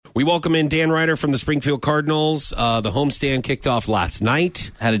We welcome in Dan Reiter from the Springfield Cardinals. The homestand kicked off last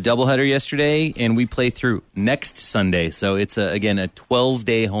night. Had a doubleheader yesterday, and we play through next Sunday. So it's, again, a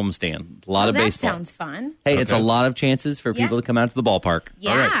 12-day homestand. A lot of baseball. That sounds fun. Hey, it's a lot of chances for people to come out to the ballpark.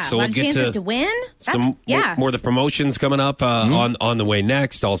 Yeah, All right, so a lot we'll of get chances to win. More of the promotions coming up on the way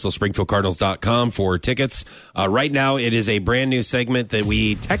next. Also, SpringfieldCardinals.com for tickets. Right now, it is a brand new segment that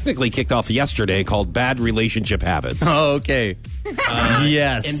we technically kicked off yesterday called Bad Relationship Habits. Oh, okay.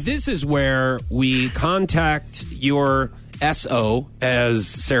 Yes. And this is where we contact your SO, as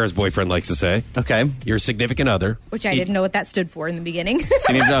Sarah's boyfriend likes to say. Okay. Your significant other. Which I didn't know what that stood for in the beginning.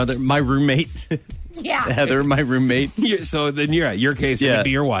 Significant other, my roommate. Yeah. Heather, my roommate. So then your case, it would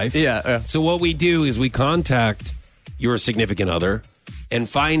be your wife. Yeah. So what we do is we contact your significant other and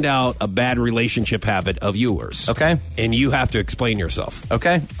find out a bad relationship habit of yours. Okay. And you have to explain yourself.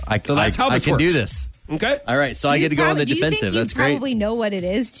 Okay. So that's how this I can works. do this. Okay. All right. So I get to go on the defensive. Do you think That's you great. probably know what it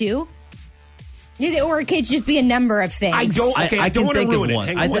is, too? Or it could just be a number of things. I don't want to ruin it. One.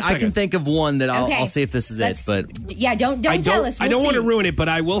 Hang on one I can think of one that I'll see if this is it. But yeah, don't tell us. I don't want to ruin it, but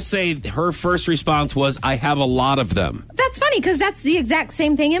I will say her first response was, "I have a lot of them." That's funny because that's the exact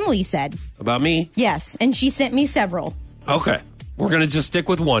same thing Emily said. About me? Yes, and she sent me several. Okay. We're going to just stick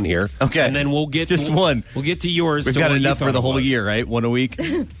with one here. Okay. And then we'll get one. We'll get to yours. We've got enough for the whole year, right? One a week.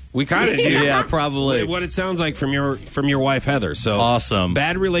 We kind of do. Yeah, probably. What it sounds like from your wife, Heather. So awesome.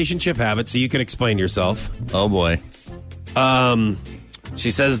 Bad relationship habits, so you can explain yourself. Oh, boy. She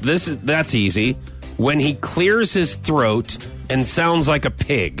says that's easy. When he clears his throat and sounds like a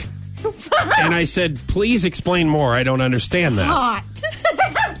pig. And I said, please explain more. I don't understand that.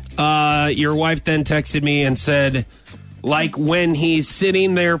 Hot. Your wife then texted me and said, like when he's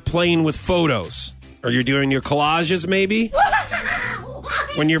sitting there playing with photos. Or you're doing your collages, maybe?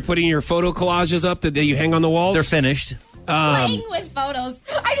 When you're putting your photo collages up that you hang on the walls? They're finished. Playing with photos.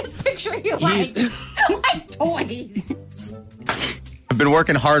 I just picture you like toys. I've been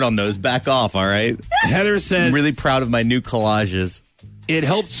working hard on those. Back off, all right? Heather says... I'm really proud of my new collages. It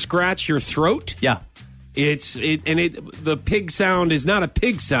helps scratch your throat. Yeah. The pig sound is not a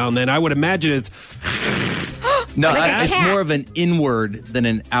pig sound, then I would imagine it's... No, like it's more of an inward than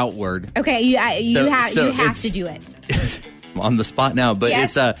an outward. Okay, you have to do it. On the spot now, but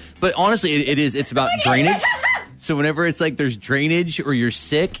yes. but honestly, it's about drainage. So whenever it's like there's drainage or you're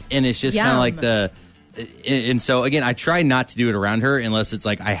sick and it's just kind of like and so again, I try not to do it around her unless it's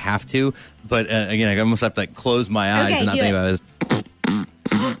like I have to. But again, I almost have to like close my eyes and not think about it.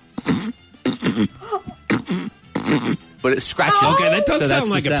 But it scratches. Okay, that does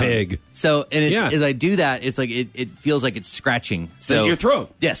sound like a pig. So, and as I do that, it's like it feels like it's scratching. So your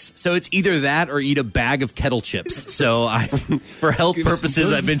throat. Yes. So it's either that or eat a bag of kettle chips. So for health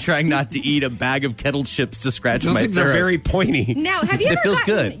purposes, I've been trying not to eat a bag of kettle chips to scratch my things throat. are very pointy. Now, have you ever feels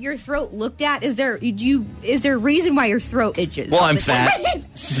gotten good. your throat looked at? Is there a reason why your throat itches? Well, all I'm the fat, time?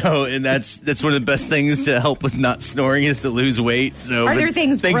 so and that's one of the best things to help with not snoring is to lose weight. So Are there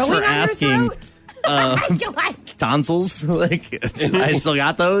things thanks growing for on asking. your throat? I feel like Tonsils, I still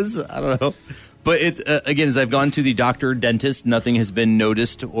got those. I don't know, but it's again, as I've gone to the doctor, dentist, nothing has been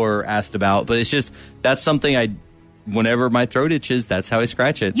noticed or asked about. But it's just that's something whenever my throat itches, that's how I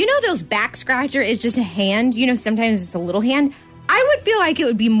scratch it. You know, those back scratcher is just a hand. You know, sometimes it's a little hand. I would feel like it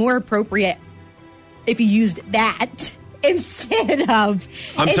would be more appropriate if you used that instead of.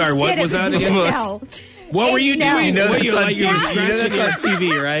 I'm sorry. What was that again? No. What were you doing? You know What, that's you on like, you were TV. You know scratching that's on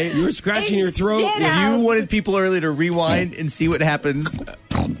TV, right? You were scratching your throat. Instead You wanted people earlier to rewind and see what happens.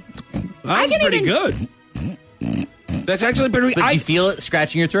 That's pretty good. That's actually pretty But you feel it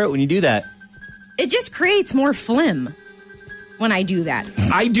scratching your throat when you do that. It just creates more phlegm when I do that.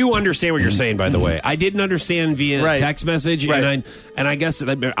 I do understand what you're saying, by the way. I didn't understand via text message, and I guess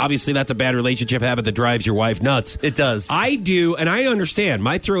obviously that's a bad relationship habit that drives your wife nuts. It does. I do, and I understand.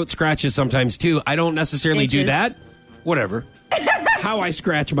 My throat scratches sometimes, too. I don't necessarily do that. Whatever. How I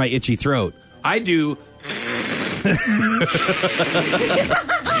scratch my itchy throat. I do...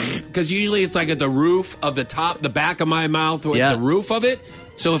 Because usually it's like at the roof of the top, the back of my mouth, or the roof of it.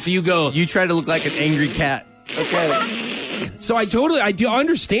 So if you go... You try to look like an angry cat. Okay. So I do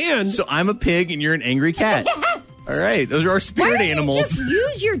understand. So I'm a pig and you're an angry cat. Yes. All right. Those are our spirit Why don't animals. You just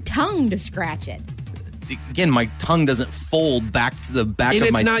use your tongue to scratch it. Again, my tongue doesn't fold back to the back and of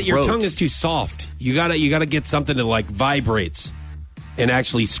it's my not throat. your tongue is too soft. You gotta get something that like vibrates and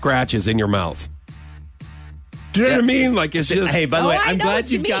actually scratches in your mouth. Do you know what I mean? Like it's just. Hey, by the way, I I'm know glad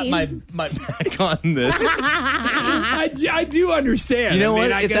what you you've got mean. my back on this. I do understand. You know I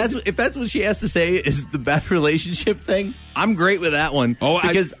mean, what? If that's what she has to say is the bad relationship thing, I'm great with that one. Oh,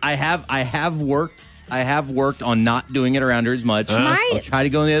 because I have worked I have worked on not doing it around her as much. I'll try to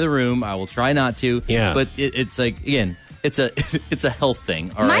go in the other room. I will try not to. Yeah. But it's like, again, it's a health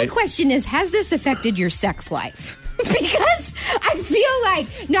thing. All right. My question is, has this affected your sex life? Because I feel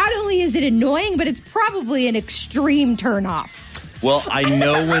like not only is it annoying, but it's probably an extreme turnoff. Well, I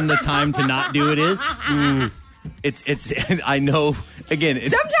know when the time to not do it is. It's. I know. Again,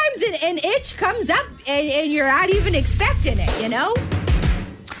 sometimes an itch comes up and you're not even expecting it. You know.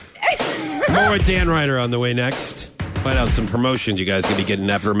 More with Dan Reiter on the way next. Find out some promotions you guys can be getting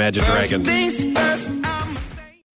after Imagine Dragons.